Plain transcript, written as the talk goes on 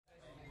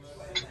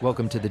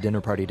Welcome to the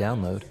Dinner Party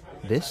Download.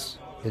 This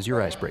is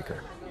your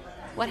icebreaker.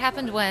 What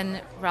happened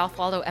when Ralph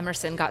Waldo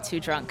Emerson got too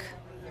drunk?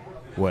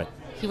 What?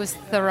 He was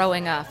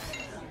throwing up.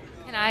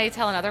 Can I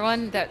tell another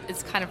one that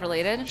is kind of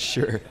related?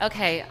 Sure.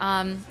 Okay,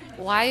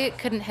 why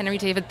couldn't Henry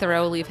David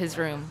Thoreau leave his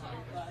room?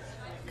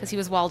 Because he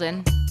was walled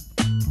in.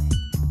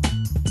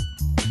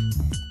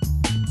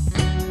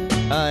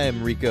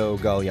 I'm Rico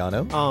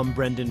Galliano. I'm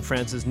Brendan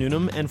Francis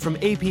Noonan, and from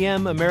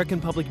APM,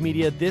 American Public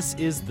Media, this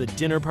is the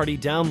Dinner Party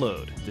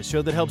Download, the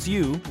show that helps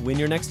you win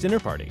your next dinner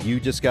party. You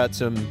just got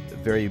some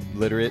very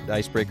literate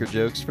icebreaker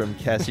jokes from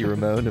Cassie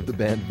Ramone of the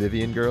band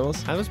Vivian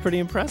Girls. That was pretty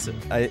impressive.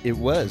 It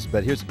was,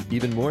 but here's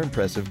even more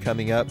impressive.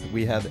 Coming up,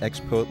 we have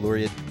ex-poet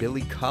laureate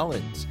Billy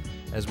Collins,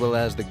 as well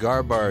as the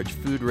Gar-Barge,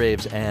 food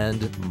raves,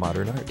 and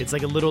modern art. It's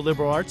like a little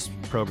liberal arts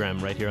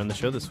program right here on the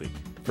show this week.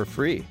 For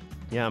free.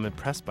 Yeah, I'm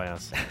impressed by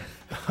us.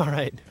 All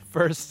right,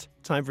 first,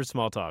 time for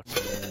small talk.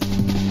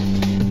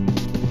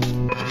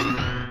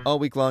 All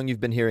week long,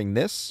 you've been hearing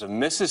this. The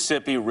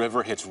Mississippi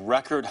River hits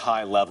record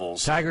high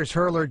levels. Tigers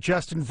hurler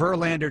Justin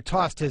Verlander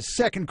tossed his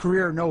second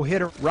career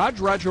no-hitter.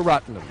 Roger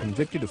Rottenham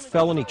convicted of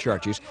felony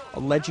charges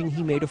alleging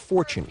he made a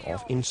fortune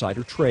off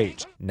insider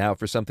trades. Now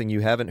for something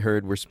you haven't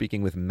heard, we're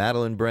speaking with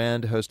Madeline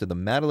Brand, host of the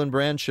Madeline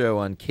Brand Show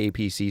on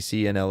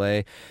KPCC in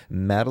LA.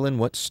 Madeline,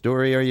 what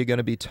story are you going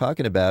to be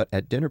talking about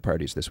at dinner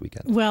parties this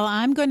weekend? Well,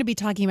 I'm going to be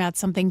talking about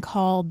something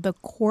called the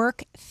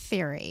quark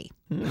theory.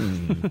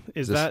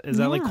 Is that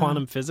like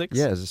quantum physics?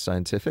 Yeah, is it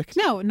scientific?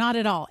 No, not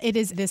at all. It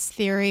is this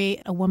theory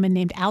a woman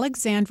named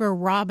Alexandra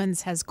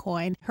Robbins has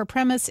coined. Her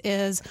premise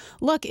is,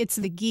 look, it's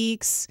the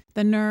geeks,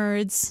 the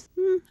nerds,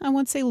 I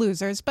won't say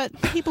losers, but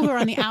people who are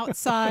on the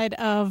outside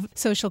of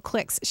social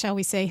cliques, shall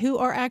we say, who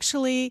are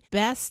actually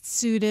best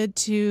suited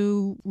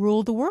to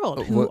rule the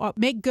world, who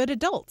make good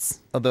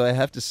adults. Although I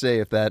have to say,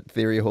 if that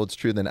theory holds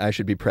true, then I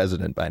should be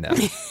president by now.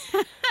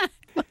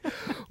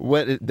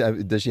 What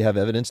does she have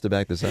evidence to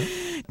back this up?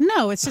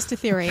 No, it's just a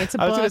theory. It's a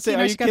book. I was going to say,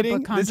 are you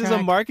kidding? This is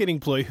a marketing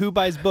ploy. Who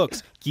buys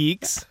books?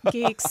 Geeks.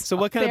 Geeks. So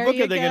what kind of book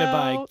are they going to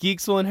buy?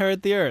 Geeks will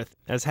inherit the earth.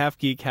 As half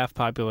geek, half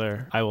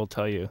popular, I will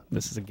tell you,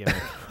 this is a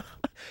gimmick.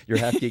 You're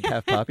half geek,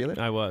 half popular?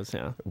 I was,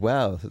 yeah.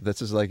 Wow,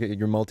 this is like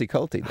you're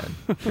multi-culty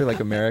then. You're like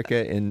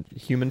America in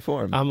human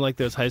form. I'm like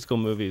those high school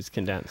movies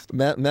condensed.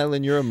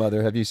 Madeline, you're a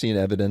mother. Have you seen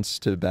evidence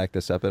to back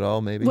this up at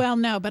all, maybe? Well,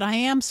 no, but I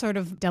am sort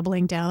of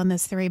doubling down on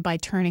this theory by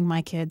turning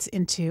my kids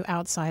into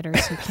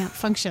outsiders who can't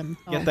function.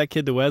 Get that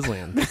kid to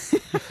Wesleyan.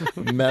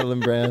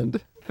 Madeline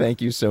Brand,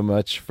 thank you so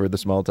much for the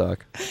small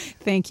talk.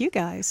 Thank you,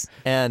 guys.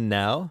 And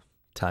now,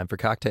 time for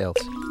cocktails.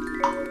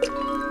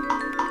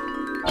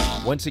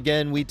 Once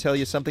again, we tell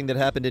you something that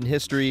happened in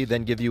history,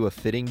 then give you a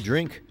fitting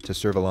drink to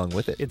serve along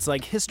with it. It's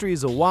like history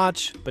is a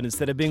watch, but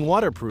instead of being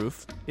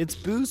waterproof, it's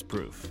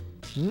booze-proof.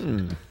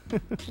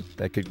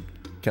 That could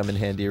come in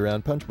handy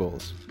around punch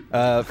bowls.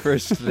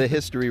 First, the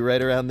history.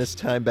 Right around this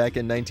time, back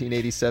in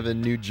 1987,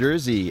 New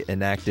Jersey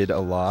enacted a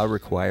law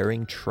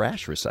requiring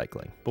trash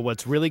recycling. But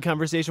what's really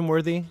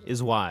conversation-worthy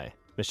is why.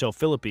 Michelle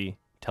Philippi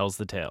tells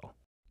the tale.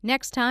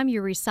 Next time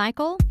you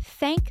recycle,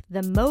 thank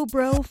the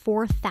Mobro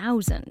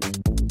 4000.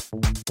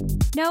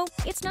 No,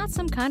 it's not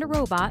some kind of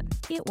robot.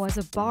 It was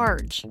a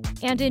barge.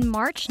 And in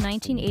March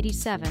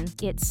 1987,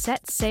 it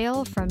set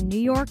sail from New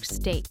York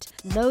State,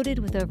 loaded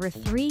with over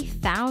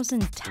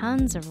 3,000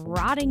 tons of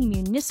rotting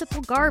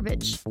municipal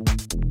garbage.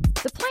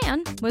 The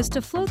plan was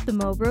to float the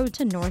Mobro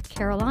to North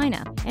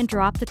Carolina and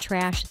drop the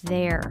trash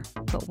there.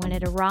 But when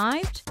it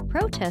arrived,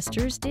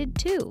 protesters did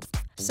too.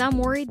 Some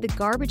worried the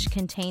garbage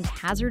contained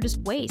hazardous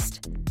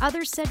waste.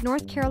 Others said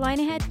North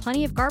Carolina had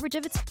plenty of garbage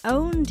of its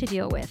own to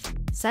deal with.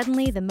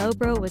 Suddenly, the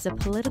Mobro was a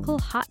political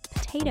hot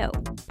potato.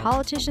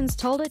 Politicians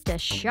told it to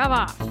shove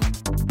off.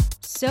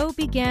 So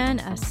began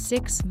a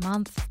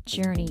 6-month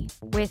journey.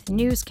 With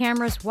news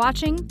cameras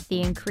watching,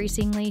 the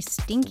increasingly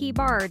stinky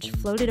barge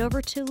floated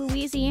over to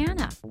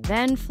Louisiana,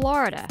 then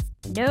Florida.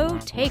 No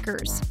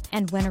takers.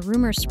 And when a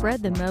rumor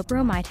spread the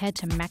Mobro might head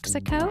to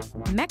Mexico,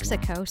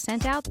 Mexico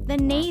sent out the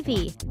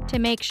Navy to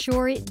make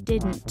sure it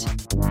didn't.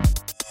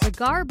 The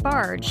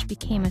Gar-Barge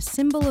became a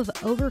symbol of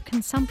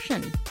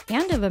overconsumption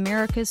and of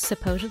America's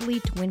supposedly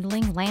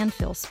dwindling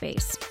landfill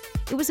space.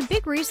 It was a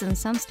big reason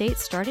some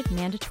states started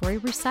mandatory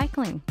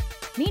recycling.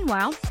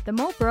 Meanwhile, the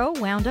Mobro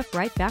wound up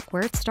right back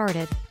where it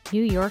started,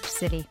 New York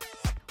City,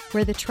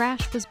 where the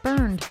trash was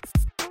burned.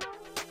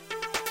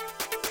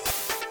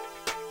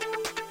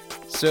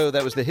 So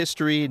that was the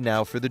history.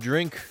 Now for the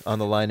drink. On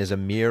the line is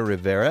Amir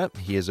Rivera.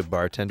 He is a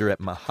bartender at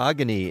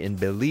Mahogany in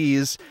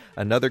Belize,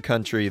 another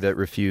country that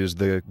refused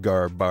the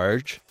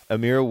Gar-Barge.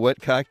 Amir,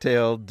 what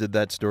cocktail did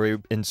that story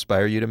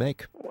inspire you to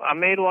make? I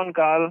made one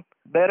called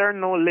Better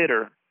No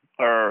Litter,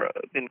 or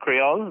in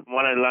Creole,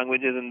 one of the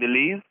languages in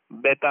Belize,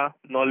 Beta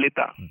No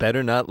Litter.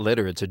 Better not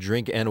litter. It's a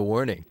drink and a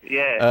warning.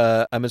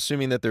 Yeah. I'm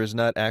assuming that there's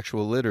not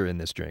actual litter in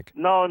this drink.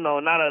 No,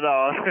 not at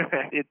all.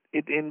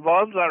 It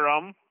involves a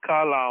rum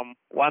called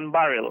One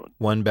Barrel.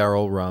 One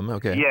barrel rum,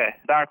 okay. Yeah,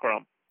 dark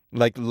rum.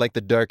 Like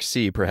the Dark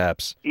Sea,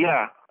 perhaps.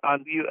 Yeah,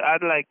 and you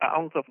add like an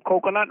ounce of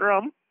coconut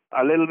rum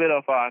a little bit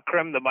of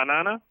creme de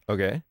banana.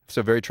 Okay,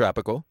 so very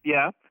tropical.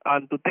 Yeah,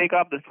 and to take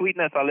off the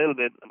sweetness a little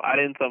bit, add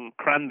in some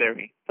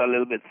cranberry. It's a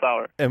little bit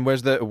sour. And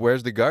where's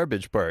the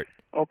garbage part?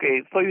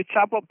 Okay, so you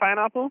chop up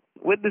pineapple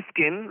with the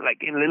skin, like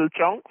in little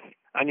chunks,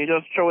 and you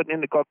just throw it in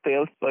the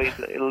cocktail, so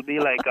it'll be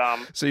like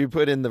So you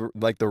put in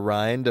the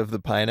rind of the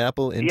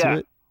pineapple into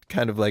it,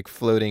 kind of like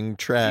floating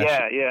trash.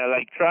 Yeah,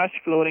 like trash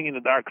floating in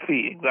the dark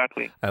sea,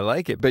 exactly. I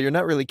like it, but you're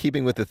not really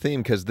keeping with the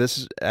theme because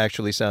this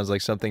actually sounds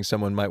like something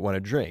someone might want to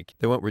drink.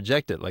 They won't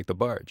reject it like the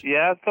barge.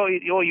 Yeah, so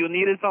you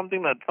needed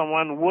something that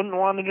someone wouldn't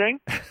want to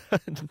drink?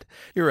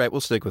 You're right,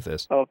 we'll stick with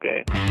this.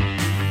 Okay.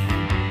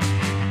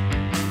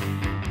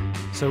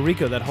 So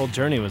Rico, that whole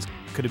journey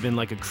could have been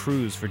like a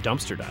cruise for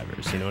dumpster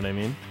divers, you know what I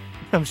mean?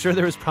 I'm sure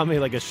there was probably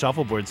like a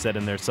shuffleboard set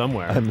in there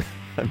somewhere.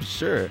 I'm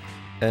sure.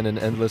 And an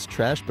endless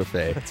trash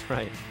buffet. That's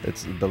right.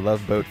 It's the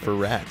love boat for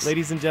rats.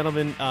 Ladies and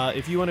gentlemen,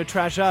 if you want to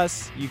trash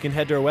us, you can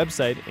head to our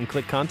website and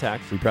click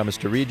contact. We promise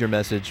to read your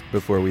message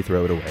before we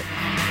throw it away.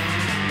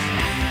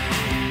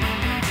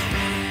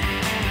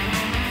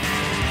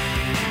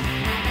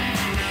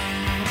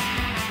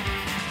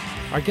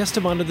 Our guest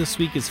of honor this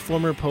week is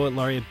former poet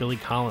laureate Billy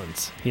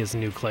Collins. He has a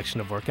new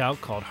collection of work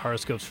out called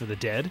Horoscopes for the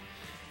Dead.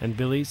 And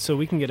Billy, so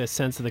we can get a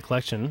sense of the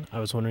collection, I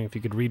was wondering if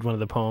you could read one of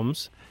the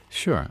poems.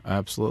 Sure,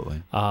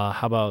 absolutely. How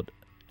about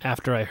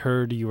After I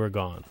Heard You Were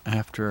Gone?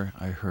 After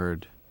I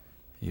heard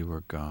you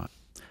were gone.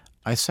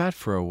 I sat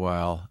for a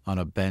while on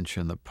a bench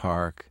in the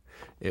park.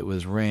 It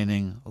was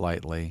raining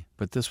lightly,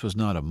 but this was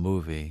not a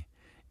movie.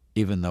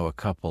 Even though a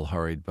couple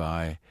hurried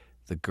by,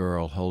 the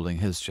girl holding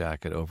his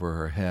jacket over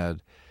her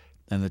head,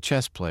 and the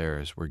chess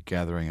players were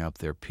gathering up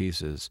their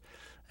pieces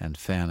and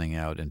fanning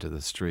out into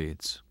the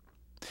streets.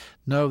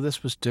 No,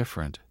 this was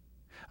different.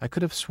 I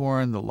could have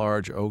sworn the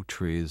large oak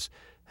trees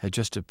had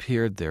just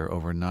appeared there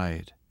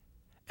overnight,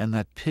 and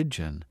that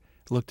pigeon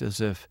looked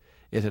as if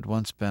it had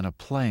once been a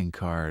playing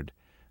card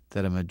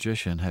that a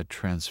magician had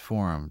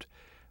transformed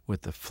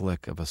with the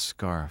flick of a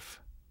scarf.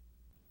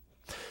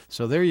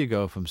 So there you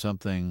go from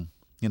something,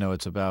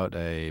 it's about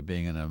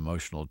being in an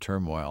emotional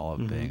turmoil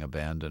of being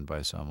abandoned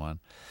by someone.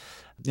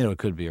 It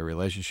could be a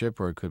relationship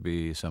or it could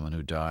be someone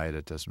who died.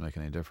 It doesn't make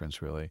any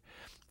difference, really.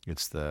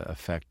 It's the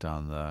effect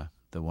on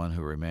the one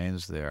who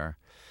remains there.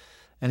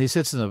 And he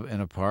sits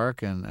in a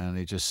park and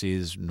he just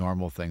sees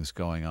normal things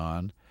going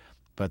on.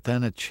 But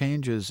then it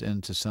changes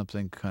into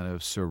something kind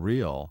of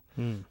surreal.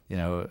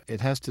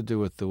 It has to do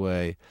with the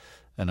way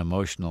an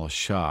emotional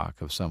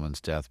shock of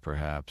someone's death,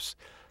 perhaps,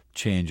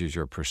 changes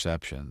your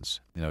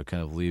perceptions. It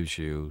kind of leaves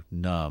you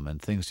numb,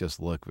 and things just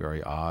look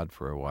very odd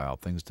for a while.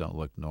 Things don't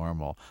look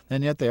normal,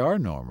 and yet they are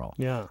normal.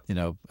 Yeah.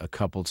 A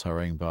couple's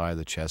hurrying by,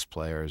 the chess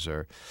players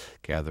are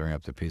gathering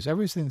up the pieces.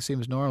 Everything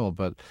seems normal,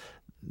 but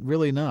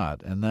really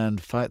not. And then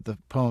the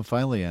poem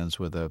finally ends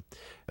with it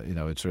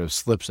sort of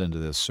slips into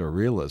this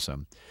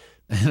surrealism.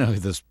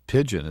 This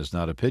pigeon is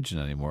not a pigeon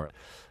anymore.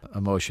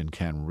 Emotion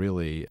can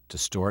really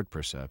distort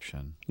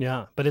perception.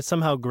 Yeah, but it's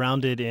somehow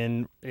grounded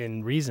in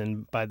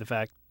reason by the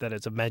fact that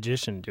it's a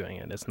magician doing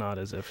it. It's not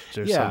as if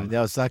there's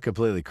it's not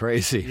completely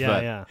crazy.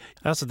 Yeah.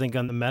 I also think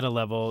on the meta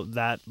level,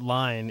 that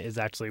line is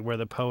actually where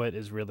the poet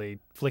is really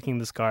flicking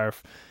the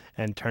scarf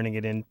and turning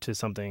it into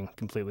something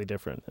completely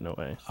different in a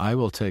way. I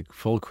will take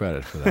full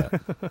credit for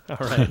that.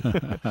 All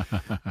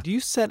right. Do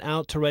you set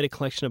out to write a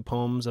collection of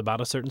poems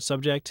about a certain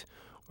subject?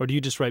 Or do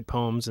you just write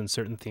poems and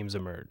certain themes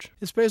emerge?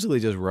 It's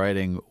basically just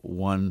writing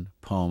one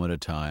poem at a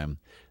time.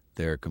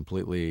 They're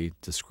completely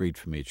discrete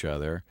from each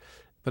other.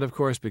 But of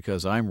course,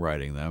 because I'm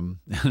writing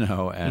them,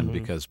 and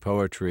because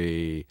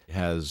poetry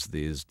has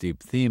these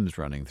deep themes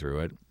running through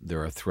it,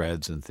 there are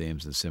threads and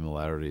themes and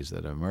similarities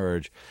that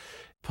emerge.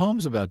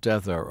 Poems about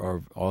death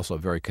are also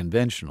very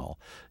conventional.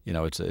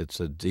 It's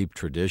a deep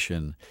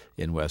tradition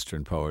in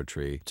Western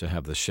poetry to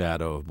have the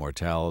shadow of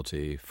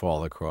mortality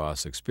fall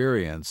across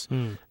experience,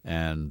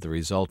 and the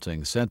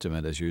resulting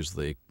sentiment is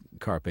usually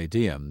carpe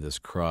diem, this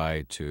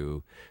cry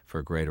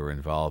for greater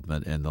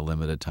involvement in the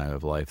limited time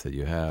of life that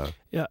you have.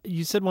 Yeah,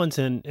 you said once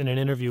in an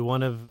interview,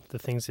 one of the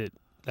things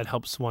that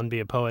helps one be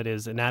a poet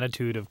is an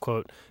attitude of,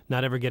 quote,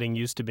 not ever getting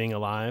used to being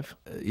alive.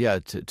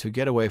 To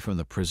get away from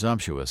the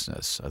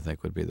presumptuousness, I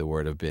think, would be the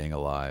word of being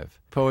alive.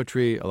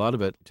 Poetry, a lot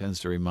of it tends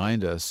to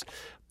remind us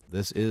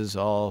this is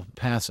all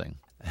passing.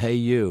 Hey,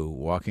 you,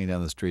 walking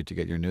down the street to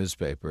get your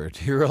newspaper,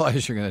 do you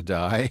realize you're going to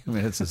die? I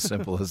mean, it's as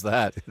simple as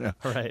that.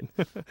 All right.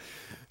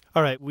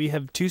 All right, we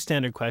have two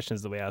standard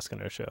questions that we ask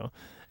on our show.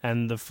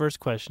 And the first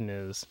question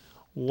is,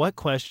 what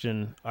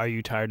question are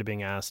you tired of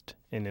being asked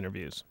in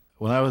interviews?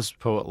 When I was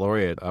poet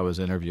laureate, I was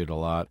interviewed a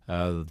lot.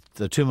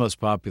 The two most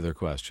popular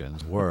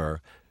questions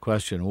were,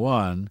 question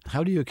one,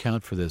 how do you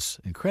account for this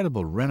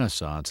incredible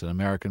renaissance in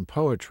American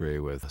poetry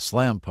with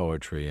slam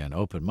poetry and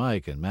open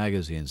mic and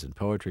magazines and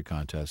poetry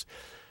contests?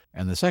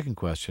 And the second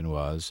question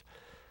was,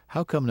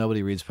 how come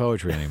nobody reads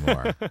poetry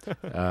anymore?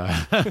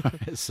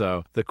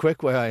 So the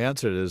quick way I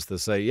answered it is to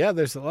say,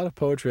 there's a lot of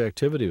poetry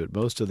activity, but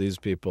most of these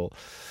people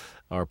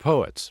are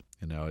poets.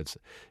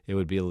 It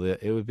would be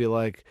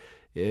like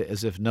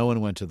as if no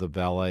one went to the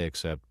ballet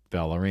except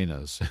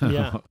ballerinas.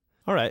 Yeah.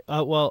 All right.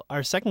 Well,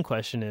 our second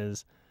question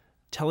is,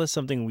 tell us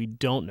something we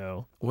don't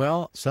know.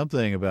 Well,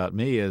 something about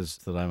me is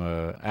that I'm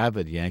an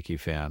avid Yankee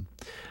fan.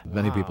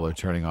 Many people are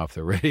turning off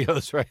their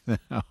radios right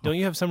now. Don't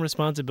you have some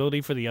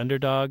responsibility for the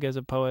underdog as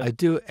a poet? I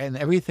do, and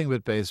everything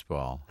but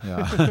baseball.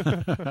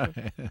 Yeah.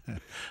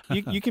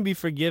 You can be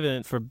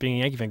forgiven for being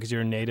a Yankee fan because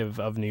you're a native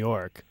of New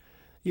York.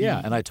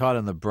 Yeah, and I taught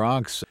in the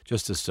Bronx,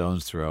 just a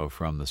stone's throw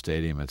from the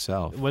stadium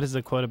itself. What is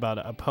the quote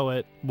about a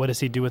poet? What does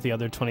he do with the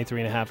other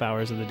 23 and a half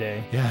hours of the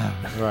day?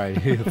 Yeah, right.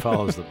 He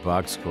follows the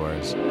box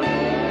scores. All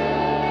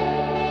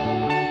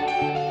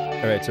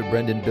right, so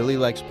Brendan, Billy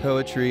likes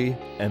poetry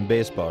and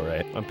baseball,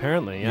 right?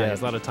 Apparently, yeah. He has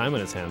a lot of time on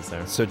his hands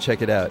there. So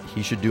check it out.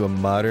 He should do a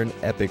modern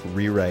epic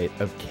rewrite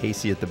of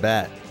Casey at the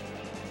Bat.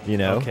 You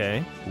know?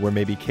 Okay. Where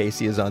maybe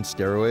Casey is on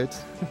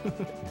steroids.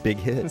 Big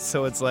hit.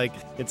 So it's like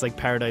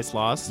Paradise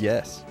Lost?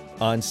 Yes.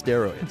 On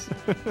steroids.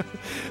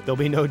 There'll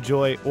be no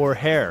joy or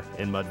hair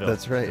in Mudville.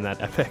 That's right. In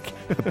that epic.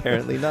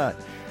 Apparently not.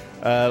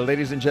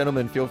 Ladies and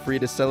gentlemen, feel free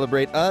to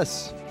celebrate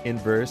us in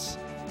verse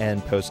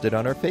and post it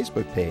on our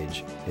Facebook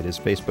page. It is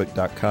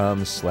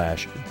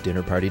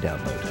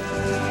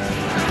facebook.com/dinnerpartydownload.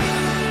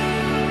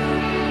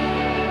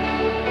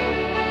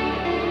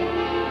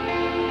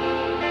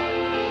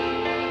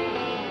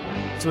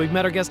 So we've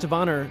met our guest of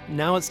honor.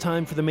 Now it's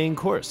time for the main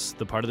course,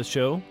 the part of the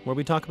show where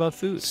we talk about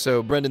food.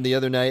 So, Brendan, the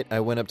other night I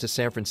went up to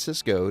San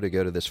Francisco to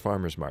go to this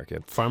farmer's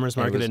market. Farmer's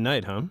market at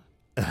night, huh?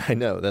 I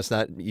know. That's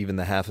not even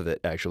the half of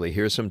it, actually.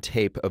 Here's some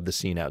tape of the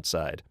scene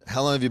outside.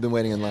 How long have you been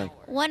waiting in line?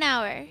 1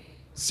 hour.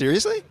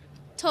 Seriously?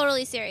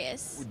 Totally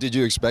serious. Did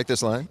you expect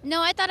this line?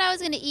 No, I thought I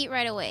was going to eat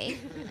right away.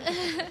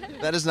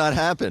 That has not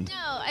happened.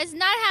 No, it's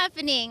not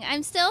happening.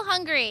 I'm still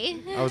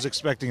hungry. I was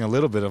expecting a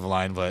little bit of a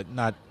line, but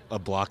not a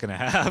block and a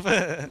half.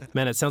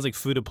 Man, it sounds like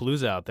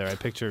Foodapalooza out there. I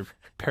picture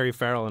Perry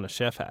Farrell in a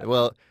chef hat.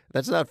 Well,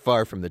 that's not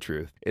far from the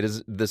truth.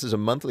 This is a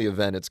monthly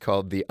event. It's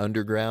called the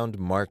Underground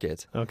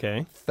Market.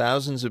 Okay.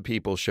 Thousands of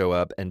people show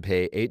up and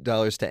pay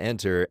 $8 to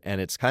enter, and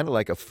it's kind of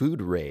like a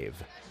food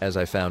rave, as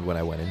I found when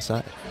I went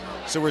inside.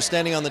 So we're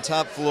standing on the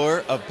top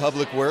floor of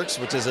Public Works,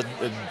 which is a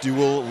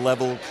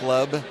dual-level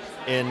club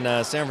in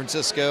San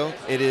Francisco.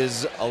 It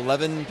is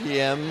 11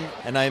 p.m.,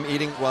 and I'm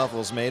eating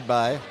waffles made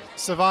by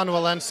Savan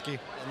Walensky.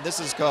 And this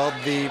is called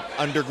the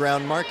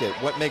Underground Market.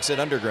 What makes it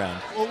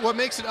underground? Well, what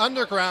makes it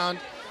underground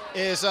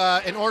is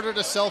in order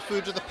to sell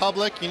food to the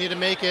public, you need to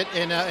make it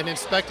in an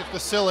inspected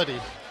facility.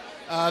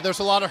 There's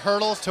a lot of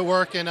hurdles to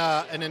work in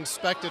an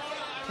inspected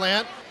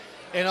plant,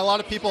 and a lot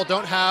of people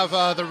don't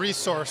have the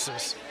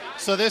resources.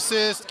 So this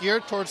is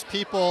geared towards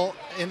people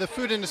in the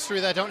food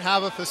industry that don't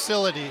have a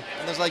facility.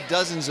 And there's like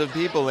dozens of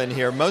people in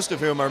here, most of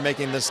whom are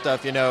making this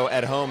stuff,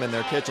 at home in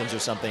their kitchens or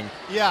something.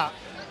 Yeah.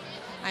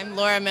 I'm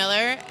Laura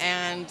Miller,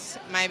 and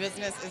my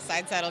business is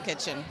Side Saddle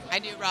Kitchen. I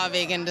do raw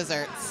vegan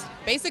desserts.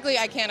 Basically,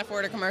 I can't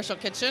afford a commercial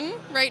kitchen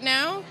right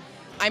now.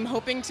 I'm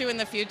hoping to in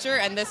the future,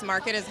 and this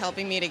market is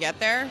helping me to get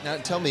there. Now,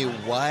 tell me,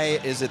 why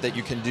is it that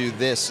you can do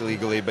this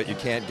legally, but you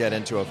can't get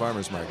into a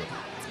farmer's market?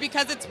 It's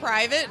because it's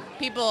private.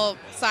 People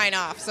sign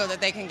off so that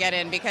they can get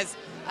in because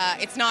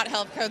it's not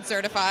health code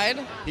certified.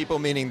 People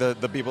meaning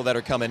the people that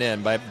are coming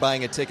in. By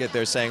buying a ticket,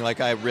 they're saying, like,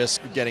 I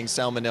risk getting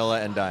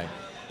salmonella and dying.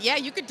 Yeah,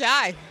 you could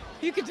die.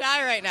 You could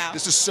die right now.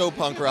 This is so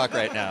punk rock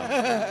right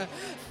now.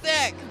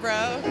 Sick,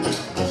 bro.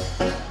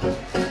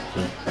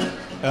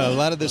 A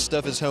lot of this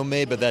stuff is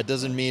homemade, but that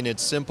doesn't mean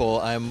it's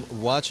simple. I'm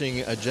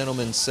watching a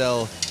gentleman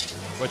sell.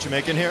 What you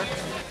making here?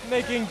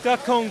 Making duck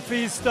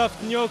confit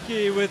stuffed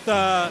gnocchi with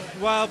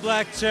wild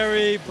black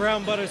cherry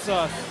brown butter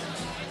sauce.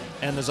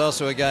 And there's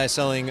also a guy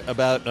selling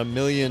about 1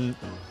 million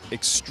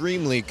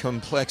extremely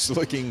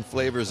complex-looking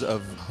flavors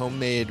of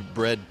homemade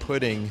bread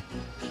pudding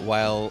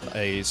while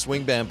a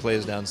swing band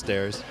plays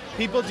downstairs.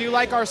 People do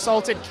like our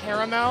salted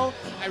caramel.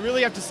 I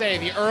really have to say,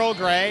 the Earl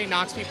Grey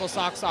knocks people's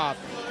socks off.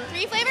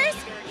 3 flavors?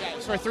 Yeah,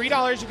 so for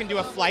 $3, you can do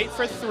a flight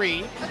for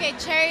 3. Okay,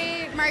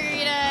 cherry,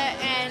 margarita,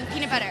 and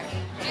peanut butter.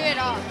 Do it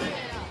all.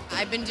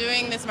 I've been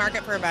doing this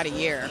market for about a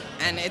year,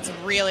 and it's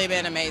really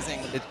been amazing.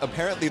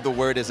 Apparently the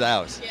word is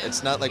out. Yeah.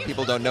 It's not like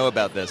people don't know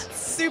about this.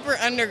 It's super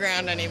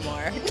underground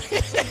anymore.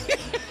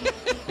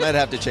 Might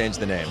have to change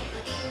the name.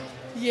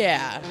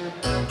 Yeah.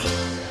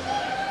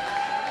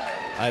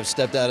 I've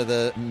stepped out of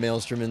the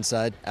maelstrom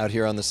inside, out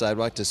here on the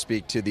sidewalk to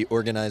speak to the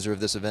organizer of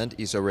this event,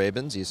 Iso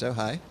Rabins. Iso,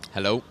 hi.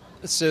 Hello.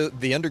 So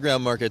the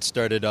underground market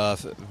started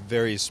off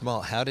very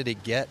small. How did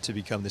it get to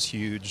become this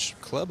huge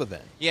club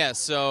event? Yeah,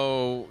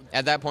 so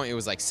at that point it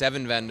was like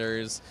 7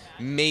 vendors,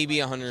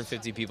 maybe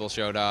 150 people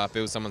showed up.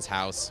 It was someone's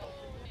house.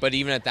 But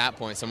even at that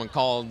point, someone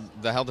called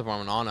the health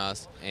department on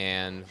us.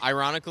 And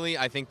ironically,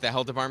 I think the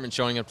health department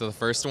showing up to the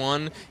first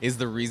one is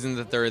the reason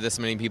that there are this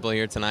many people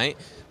here tonight.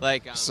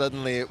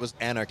 Suddenly it was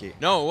anarchy.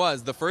 No, it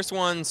was. The first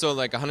one, so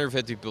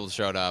 150 people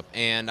showed up.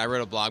 And I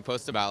wrote a blog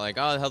post about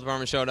the health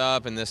department showed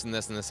up and this and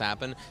this and this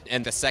happened.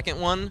 And the second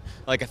one,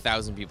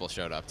 1,000 people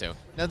showed up too.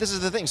 Now this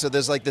is the thing. So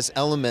there's this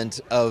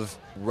element of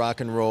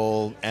rock and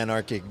roll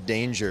anarchic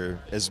danger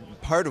as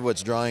part of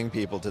what's drawing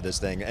people to this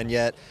thing. And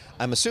yet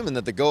I'm assuming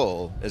that the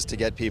goal is to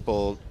get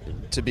people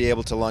to be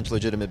able to launch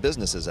legitimate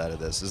businesses out of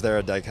this. this? Is there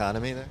a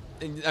dichotomy there?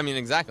 I mean,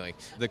 exactly.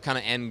 The kind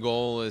of end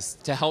goal is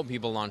to help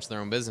people launch their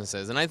own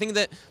businesses. And I think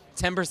that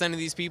 10% of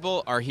these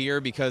people are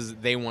here because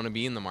they want to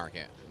be in the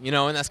market,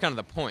 and that's kind of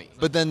the point.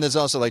 But then there's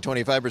also like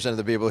 25% of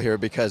the people here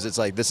because it's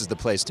like this is the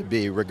place to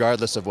be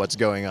regardless of what's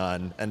going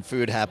on, and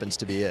food happens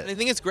to be it. And I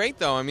think it's great,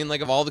 though. I mean,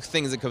 like, of all the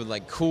things that could be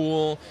like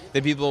cool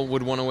that people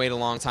would want to wait a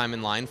long time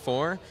in line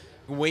for,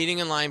 waiting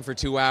in line for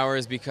 2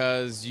 hours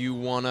because you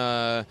want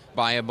to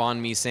buy a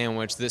banh mi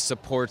sandwich that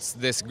supports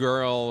this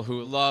girl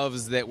who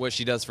loves that what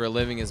she does for a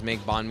living is make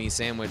banh mi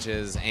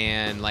sandwiches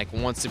and like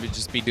wants to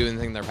just be doing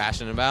the thing they're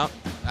passionate about.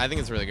 I think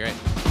it's really great.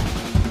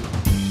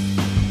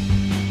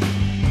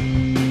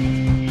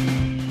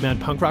 Man,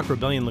 punk rock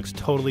rebellion looks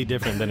totally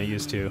different than it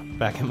used to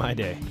back in my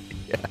day.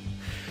 Yeah.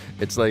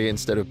 It's like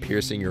instead of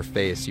piercing your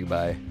face, you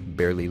buy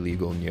barely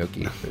legal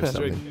gnocchi or That's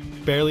something.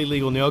 right. Barely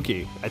legal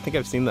gnocchi. I think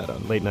I've seen that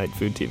on late night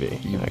food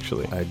TV,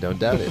 actually. I don't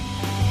doubt it.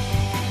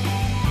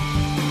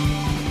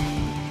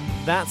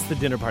 That's the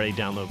Dinner Party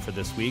download for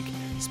this week.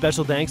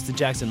 Special thanks to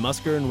Jackson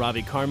Musker and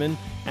Ravi Carmen,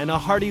 and a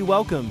hearty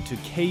welcome to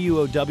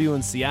KUOW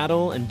in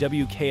Seattle and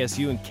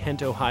WKSU in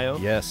Kent, Ohio.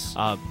 Yes.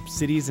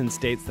 Cities and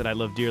states that I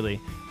love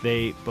dearly.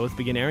 They both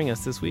begin airing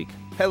us this week.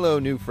 Hello,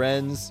 new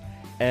friends.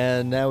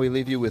 And now we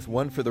leave you with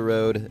One for the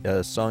Road,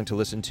 a song to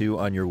listen to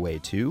on your way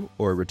to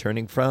or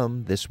returning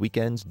from this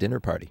weekend's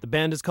dinner party. The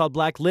band is called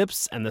Black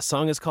Lips, and the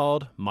song is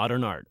called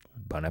Modern Art.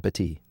 Bon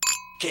appetit.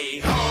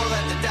 Keyhole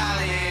at the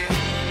dolly.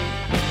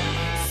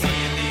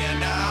 Seeing the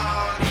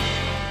unknown.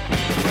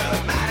 Well,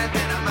 it might have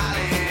been a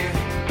molly.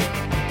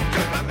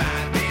 Could my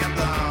mind being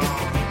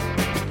blown?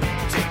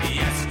 Take the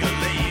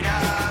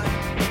escalator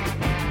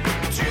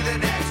to the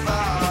next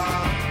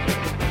floor.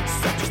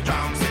 Such a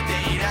strong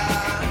sedator.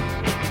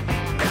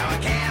 Now I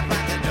can't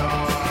find the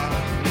door.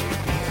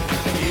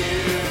 You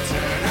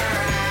turn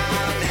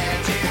around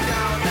and you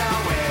don't know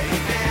where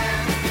you've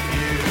been.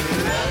 You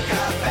look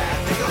up at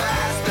the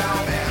glass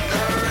dome and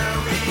the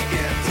room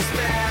begins to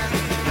spin.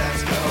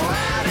 Let's go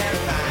out and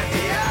find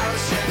the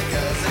ocean,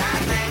 'cause I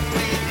think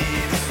we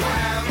need to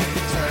swim.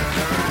 Turn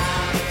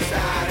around,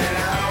 start it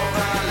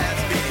over,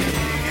 let's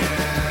begin.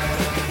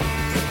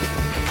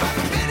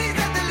 Popping pennies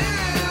at the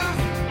Louvre,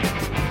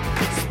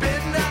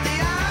 spitting on the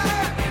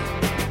art,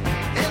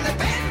 in the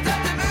paint of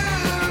the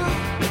move.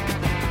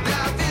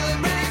 Now I'm feeling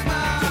pretty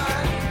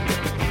smart,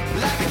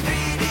 like a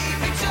 3D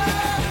picture.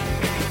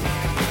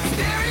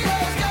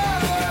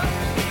 Stereoscope,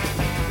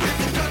 with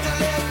the total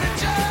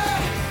temperature.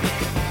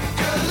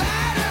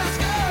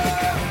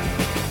 Kaleidoscope.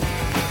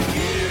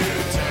 You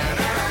turn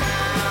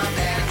around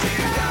and you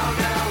don't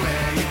know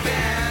where you've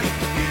been.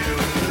 You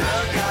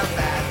look up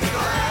at the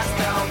glass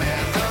dome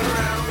and the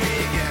room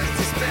begins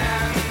to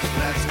spin.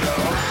 Let's go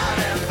out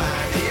and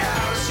find the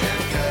ocean,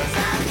 'cause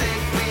I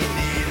think we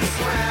need to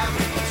swim.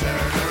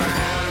 Turn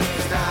around,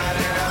 start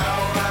it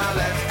over,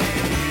 let's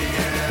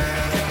begin.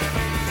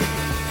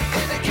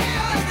 In the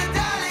chaos of the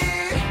dolly,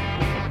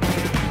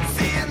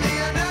 seeing the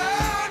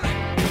unknown.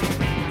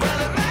 Well,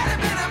 it might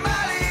have been a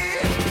molly,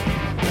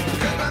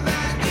 'cause my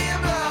mind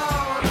being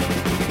blown.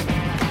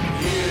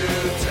 You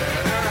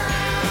turn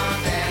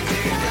around and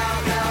you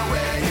don't know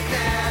where you've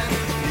been.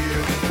 You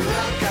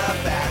look up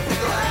at the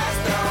glass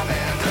dome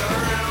and the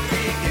room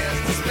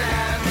begins to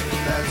spin.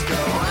 Let's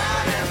go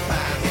out and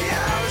find the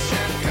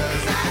ocean,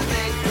 'cause I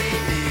think we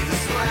need to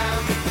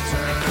swim.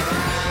 Turn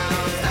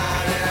around,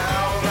 start it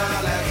over,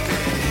 let's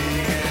begin.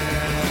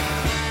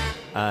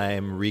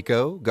 I'm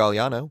Rico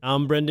Galliano.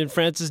 I'm Brendan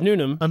Francis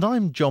Newnham. And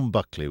I'm John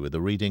Buckley with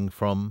a reading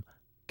from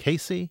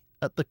Casey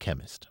at the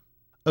Chemist.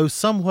 Oh,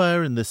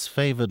 somewhere in this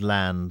favoured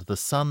land the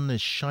sun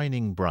is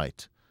shining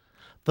bright.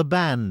 The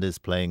band is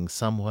playing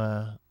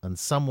somewhere, and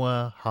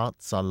somewhere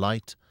hearts are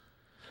light,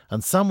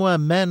 and somewhere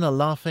men are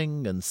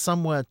laughing, and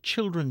somewhere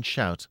children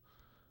shout.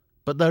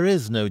 But there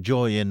is no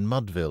joy in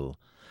Mudville.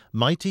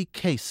 Mighty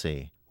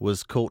Casey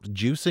was caught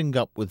juicing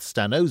up with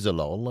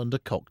stanozolol and a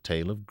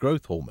cocktail of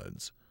growth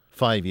hormones.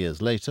 5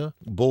 years later,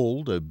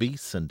 bald,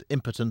 obese and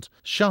impotent,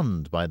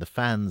 shunned by the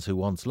fans who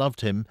once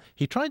loved him,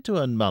 he tried to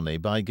earn money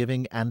by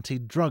giving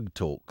anti-drug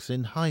talks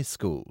in high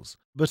schools.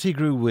 But he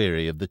grew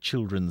weary of the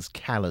children's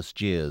callous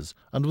jeers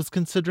and was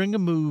considering a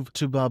move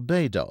to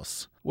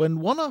Barbados, when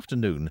one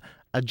afternoon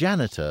a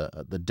janitor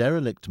at the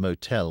derelict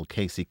motel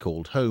Casey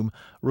called home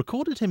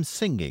recorded him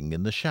singing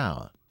in the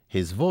shower.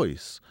 His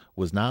voice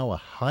was now a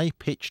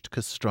high-pitched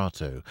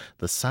castrato,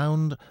 the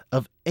sound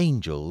of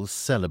angels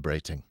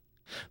celebrating.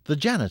 The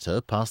janitor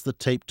passed the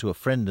tape to a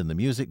friend in the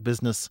music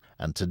business,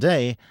 and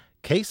today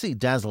Casey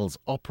dazzles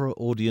opera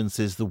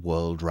audiences the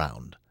world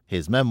round.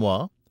 His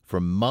memoir,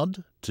 From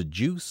Mud to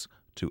Juice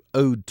to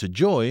Ode to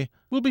Joy,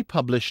 will be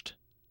published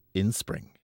in spring.